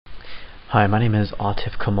Hi, my name is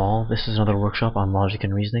Autif Kamal. This is another workshop on logic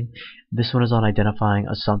and reasoning. This one is on identifying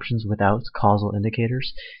assumptions without causal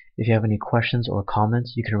indicators. If you have any questions or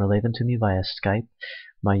comments, you can relay them to me via Skype.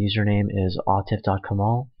 My username is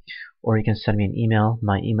autif.kamal, or you can send me an email.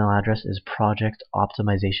 My email address is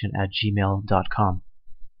projectoptimization@gmail.com.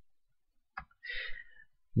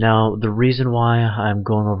 Now, the reason why I'm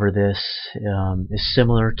going over this is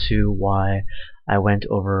similar to why I went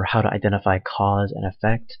over how to identify cause and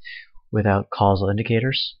effect without causal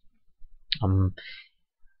indicators.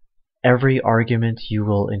 Every argument you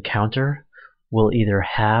will encounter will either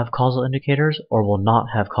have causal indicators or will not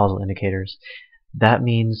have causal indicators. That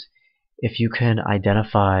means if you can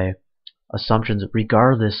identify assumptions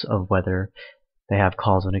regardless of whether they have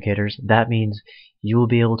causal indicators, that means you will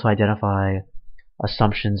be able to identify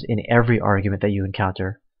assumptions in every argument that you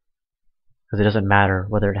encounter, because it doesn't matter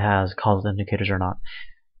whether it has causal indicators or not.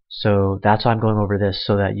 So that's why I'm going over this,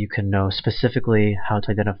 so that you can know specifically how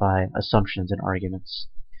to identify assumptions in arguments,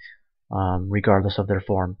 regardless of their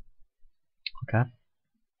form. Okay.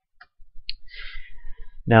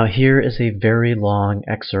 Now here is a very long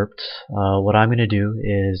excerpt. What I'm going to do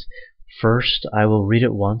is, first I will read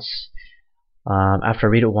it once. After I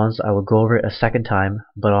read it once, I will go over it a second time,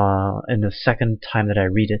 but in the second time that I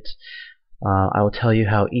read it, I will tell you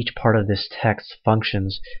how each part of this text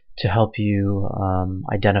functions to help you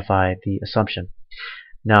identify the assumption.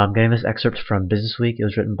 Now, I'm getting this excerpt from Business Week. It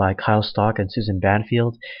was written by Kyle Stock and Susan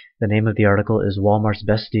Banfield. The name of the article is Walmart's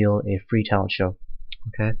Best Deal, a Free Talent Show.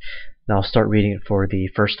 Okay. Now I'll start reading it for the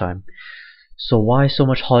first time. So why so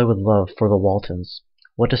much Hollywood love for the Waltons?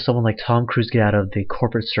 What does someone like Tom Cruise get out of the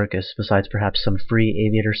corporate circus besides perhaps some free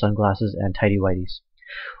aviator sunglasses and tidy whities?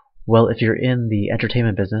 Well, if you're in the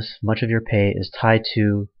entertainment business, much of your pay is tied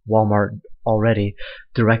to Walmart already,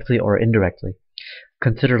 directly or indirectly.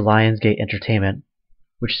 Consider Lionsgate Entertainment,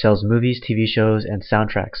 which sells movies, TV shows, and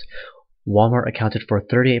soundtracks. Walmart accounted for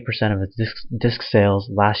 38% of its disc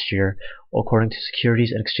sales last year, according to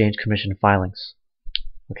Securities and Exchange Commission filings.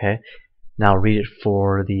 Okay, now read it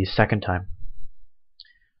for the second time.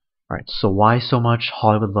 Alright, so why so much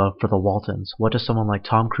Hollywood love for the Waltons? What does someone like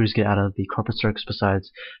Tom Cruise get out of the corporate circus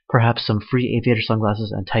besides perhaps some free aviator sunglasses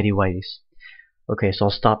and tidy whities? Okay, so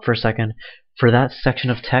I'll stop for a second. For that section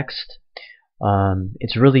of text,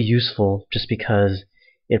 it's really useful just because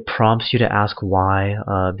it prompts you to ask why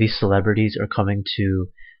these celebrities are coming to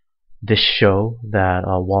this show that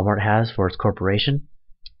Walmart has for its corporation.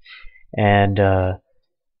 And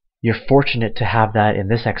you're fortunate to have that in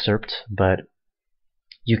this excerpt, but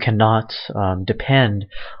you cannot depend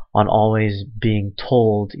on always being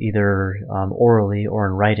told either orally or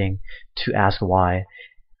in writing to ask why.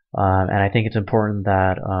 And I think it's important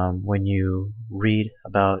that when you read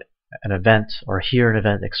about an event or hear an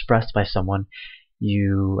event expressed by someone,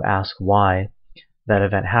 you ask why that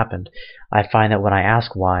event happened. I find that when I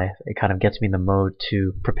ask why, it kind of gets me in the mode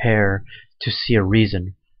to prepare to see a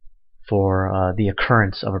reason for the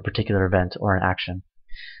occurrence of a particular event or an action.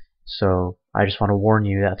 So I just want to warn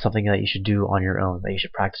you that's something that you should do on your own, that you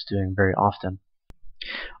should practice doing very often.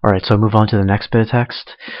 Alright, so move on to the next bit of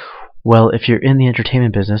text. Well, if you're in the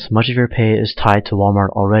entertainment business, much of your pay is tied to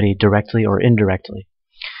Walmart already, directly or indirectly.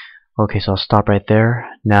 Okay, so I'll stop right there.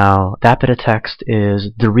 Now, that bit of text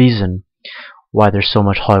is the reason why there's so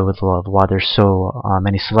much Hollywood love, why there's so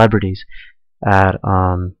many celebrities at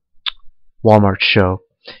Walmart's show,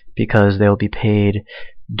 because they'll be paid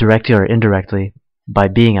directly or indirectly by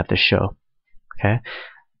being at this show. Okay,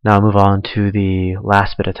 now I'll move on to the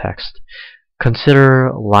last bit of text.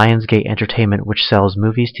 Consider Lionsgate Entertainment, which sells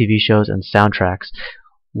movies, TV shows, and soundtracks.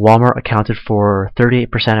 Walmart accounted for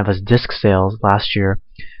 38% of its disc sales last year,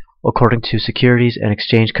 according to Securities and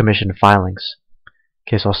Exchange Commission filings.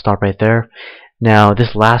 Okay, so I'll stop right there. Now,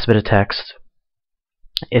 this last bit of text,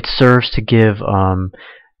 it serves to give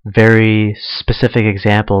very specific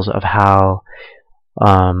examples of how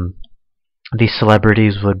these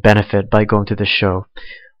celebrities would benefit by going to the show,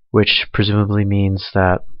 which presumably means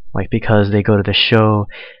that, like, because they go to the show,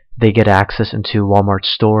 they get access into Walmart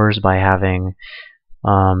stores by having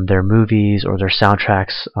their movies or their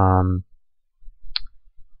soundtracks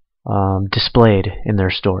displayed in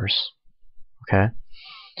their stores. Okay,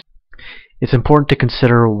 it's important to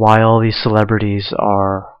consider why all these celebrities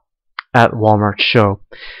are at Walmart's show.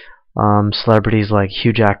 Celebrities like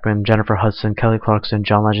Hugh Jackman, Jennifer Hudson, Kelly Clarkson,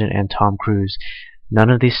 John Legend, and Tom Cruise. None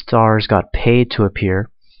of these stars got paid to appear.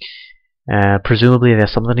 Presumably they have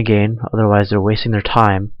something to gain, otherwise they're wasting their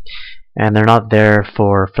time. And they're not there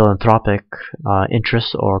for philanthropic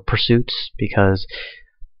interests or pursuits, because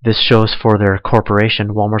this shows for their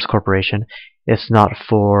corporation, Walmart's corporation. It's not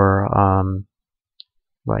for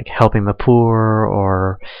like helping the poor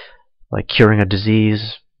or like curing a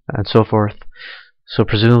disease and so forth. So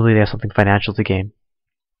presumably they have something financial to gain.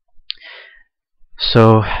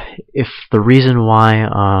 So if the reason why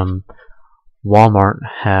Walmart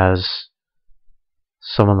has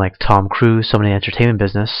someone like Tom Cruise, someone in the entertainment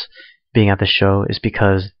business, being at the show is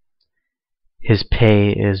because his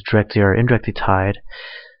pay is directly or indirectly tied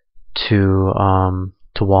to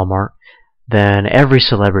Walmart, then every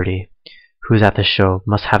celebrity who's at the show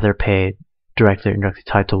must have their pay directly or indirectly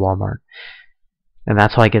tied to Walmart. And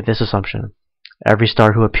that's how I get this assumption. Every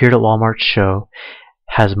star who appeared at Walmart's show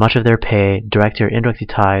has much of their pay directly or indirectly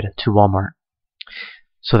tied to Walmart.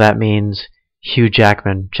 So that means Hugh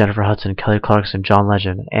Jackman, Jennifer Hudson, Kelly Clarkson, John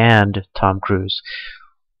Legend, and Tom Cruise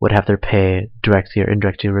would have their pay directly or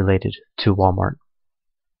indirectly related to Walmart.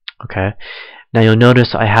 Okay. Now you'll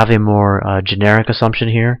notice I have a more generic assumption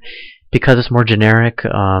here. Because it's more generic,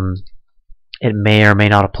 it may or may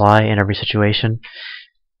not apply in every situation.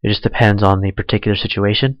 It just depends on the particular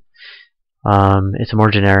situation. It's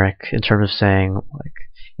more generic in terms of saying, like,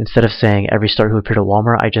 instead of saying every star who appeared at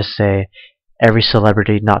Walmart, I just say every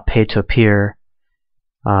celebrity not paid to appear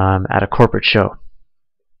at a corporate show.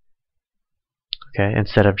 Okay,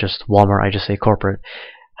 instead of just Walmart, I just say corporate,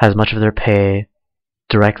 has much of their pay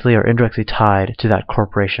directly or indirectly tied to that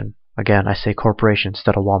corporation. Again, I say corporation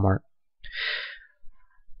instead of Walmart.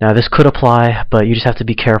 Now this could apply, but you just have to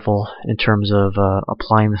be careful in terms of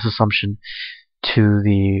applying this assumption to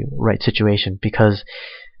the right situation, because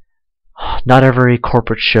not every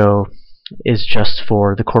corporate show is just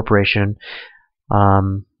for the corporation.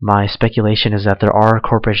 My speculation is that there are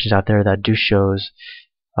corporations out there that do shows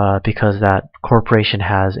because that corporation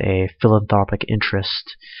has a philanthropic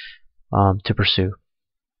interest to pursue.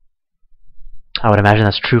 I would imagine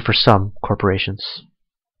that's true for some corporations.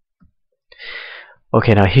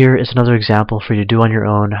 Okay, now here is another example for you to do on your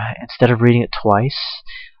own. Instead of reading it twice,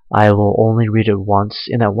 I will only read it once.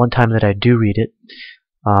 In that one time that I do read it,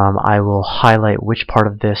 I will highlight which part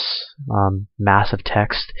of this massive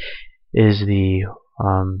text is the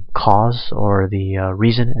cause or the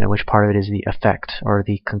reason, and which part of it is the effect or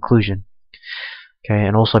the conclusion. Okay,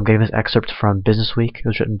 and also I'm getting this excerpt from Business Week. It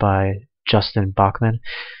was written by Justin Bachman.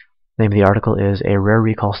 The name of the article is "A Rare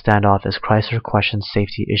Recall Standoff as Chrysler Questions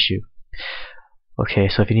Safety Issue." Okay,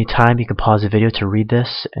 so if you need time, you can pause the video to read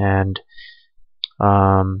this, and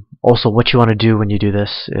also what you want to do when you do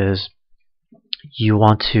this is you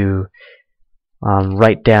want to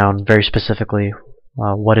write down very specifically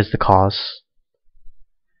what is the cause,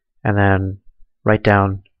 and then write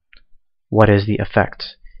down what is the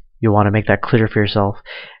effect. You want to make that clear for yourself,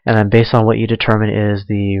 and then based on what you determine is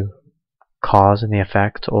the cause and the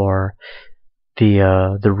effect, or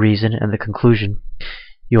the reason and the conclusion,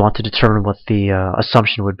 you want to determine what the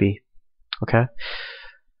assumption would be. Okay?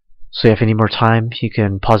 So if you need more time, you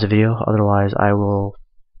can pause the video, otherwise I will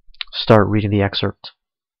start reading the excerpt.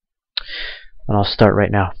 And I'll start right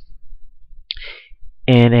now.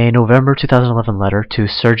 In a November 2011 letter to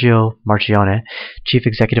Sergio Marchionne, Chief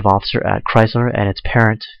Executive Officer at Chrysler and its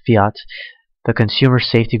parent Fiat, the consumer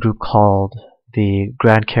safety group called the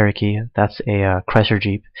Grand Cherokee, that's a Chrysler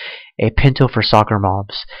Jeep, a Pinto for soccer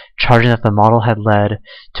moms, charging that the model had led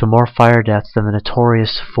to more fire deaths than the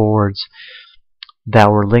notorious Fords that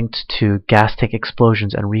were linked to gas tank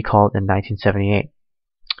explosions and recalled in 1978.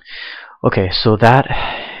 Okay, so that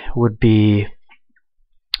would be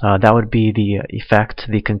the effect,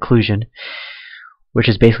 the conclusion, which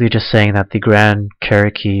is basically just saying that the Grand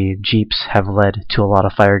Cherokee Jeeps have led to a lot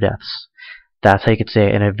of fire deaths. That's how you could say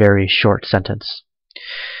it in a very short sentence.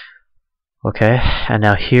 Okay, and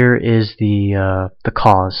now here is the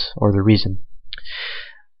cause or the reason.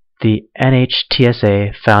 The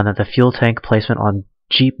NHTSA found that the fuel tank placement on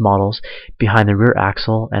Jeep models behind the rear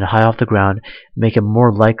axle and high off the ground make it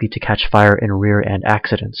more likely to catch fire in rear-end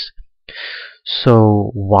accidents.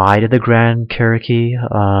 So why did the Grand Cherokee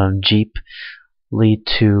Jeep lead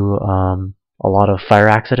to a lot of fire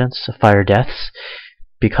accidents, fire deaths?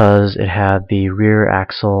 Because it had the rear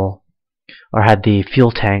axle, or had the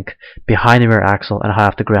fuel tank behind the rear axle and high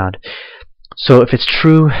off the ground. So if it's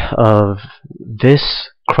true of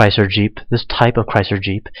this Chrysler Jeep, this type of Chrysler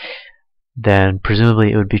Jeep, then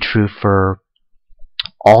presumably it would be true for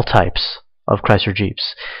all types of Chrysler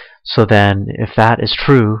Jeeps. So then if that is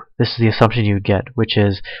true, this is the assumption you would get, which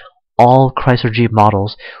is all Chrysler Jeep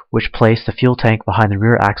models which place the fuel tank behind the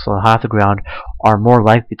rear axle and high off the ground are more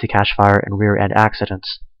likely to catch fire in rear-end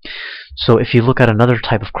accidents. So if you look at another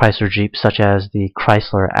type of Chrysler Jeep, such as the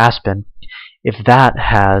Chrysler Aspen, if that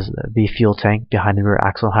has the fuel tank behind the rear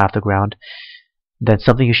axle and high off the ground, then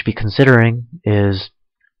something you should be considering is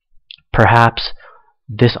perhaps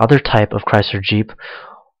this other type of Chrysler Jeep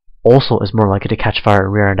also is more likely to catch fire at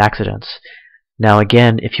rear-end accidents. Now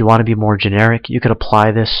again, if you want to be more generic, you could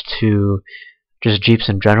apply this to just Jeeps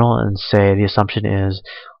in general and say the assumption is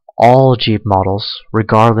all Jeep models,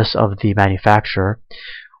 regardless of the manufacturer,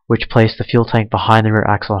 which place the fuel tank behind the rear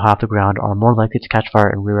axle and half the ground, are more likely to catch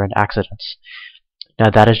fire in rear-end accidents. Now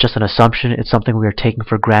that is just an assumption. It's something we are taking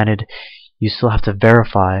for granted. You still have to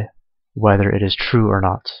verify whether it is true or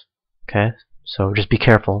not. Okay? So just be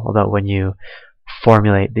careful about when you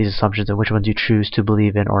formulate these assumptions and which ones you choose to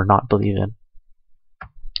believe in or not believe in.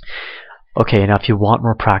 Okay, now if you want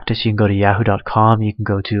more practice, you can go to yahoo.com, you can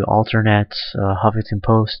go to Alternet, Huffington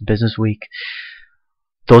Post, Business Week.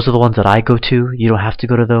 Those are the ones that I go to. You don't have to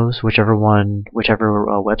go to those. Whichever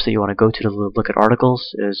website you want to go to look at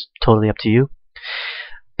articles is totally up to you.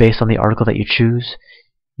 Based on the article that you choose,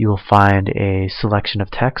 you will find a selection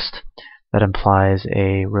of text that implies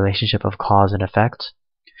a relationship of cause and effect.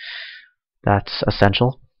 That's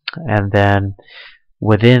essential. And then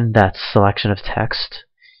within that selection of text,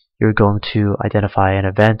 you're going to identify an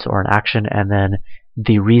event or an action and then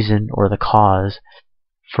the reason or the cause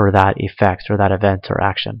for that effect or that event or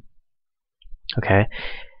action. Okay?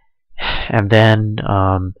 And then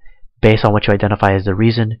based on what you identify as the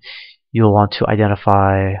reason, you'll want to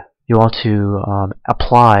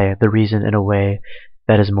apply the reason in a way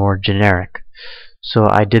that is more generic. So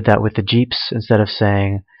I did that with the Jeeps. Instead of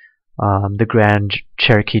saying the Grand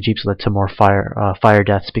Cherokee Jeeps led to more fire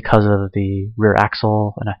deaths because of the rear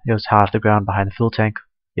axle and it was half the ground behind the fuel tank,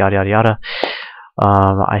 yada yada yada.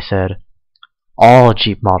 I said all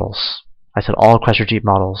Jeep models. I said all Chrysler Jeep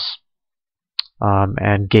models,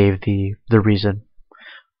 and gave the reason.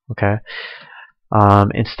 Okay.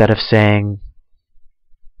 Instead of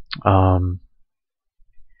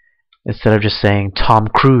just saying Tom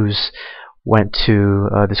Cruise went to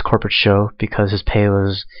this corporate show because his pay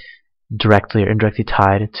was directly or indirectly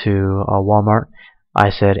tied to Walmart, I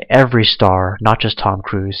said every star, not just Tom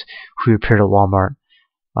Cruise, who appeared at Walmart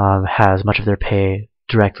has much of their pay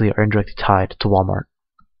directly or indirectly tied to Walmart.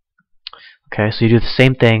 Okay, so you do the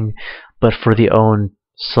same thing, but for the own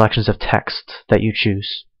selections of text that you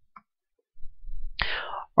choose.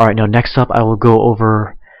 Alright, now next up I will go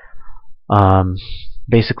over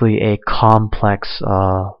basically a complex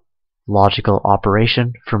logical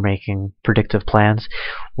operation for making predictive plans.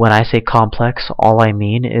 When I say complex, all I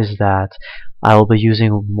mean is that I will be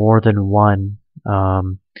using more than one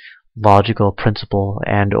logical principle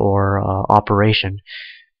and or operation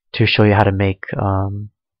to show you how to make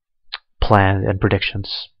plans and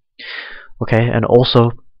predictions. Okay, and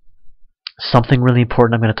also something really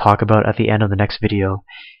important I'm going to talk about at the end of the next video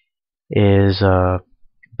is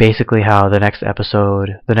basically how the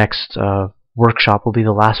next workshop will be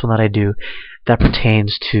the last one that I do that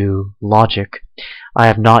pertains to logic. I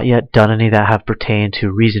have not yet done any that have pertained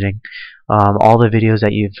to reasoning. All the videos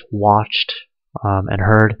that you've watched and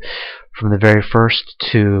heard from the very first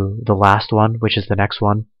to the last one, which is the next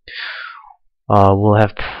one, will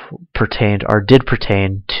have pertained or did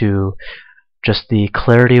pertain to just the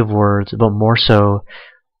clarity of words, but more so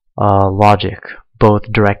logic, both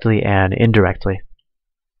directly and indirectly.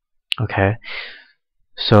 Okay,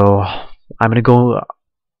 so I'm going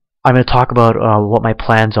to talk about what my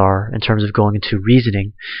plans are in terms of going into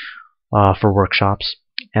reasoning for workshops,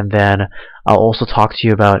 and then I'll also talk to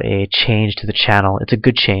you about a change to the channel. It's a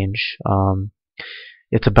good change.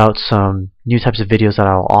 It's about some new types of videos that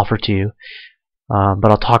I'll offer to you,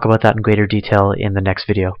 but I'll talk about that in greater detail in the next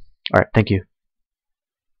video. Alright, thank you.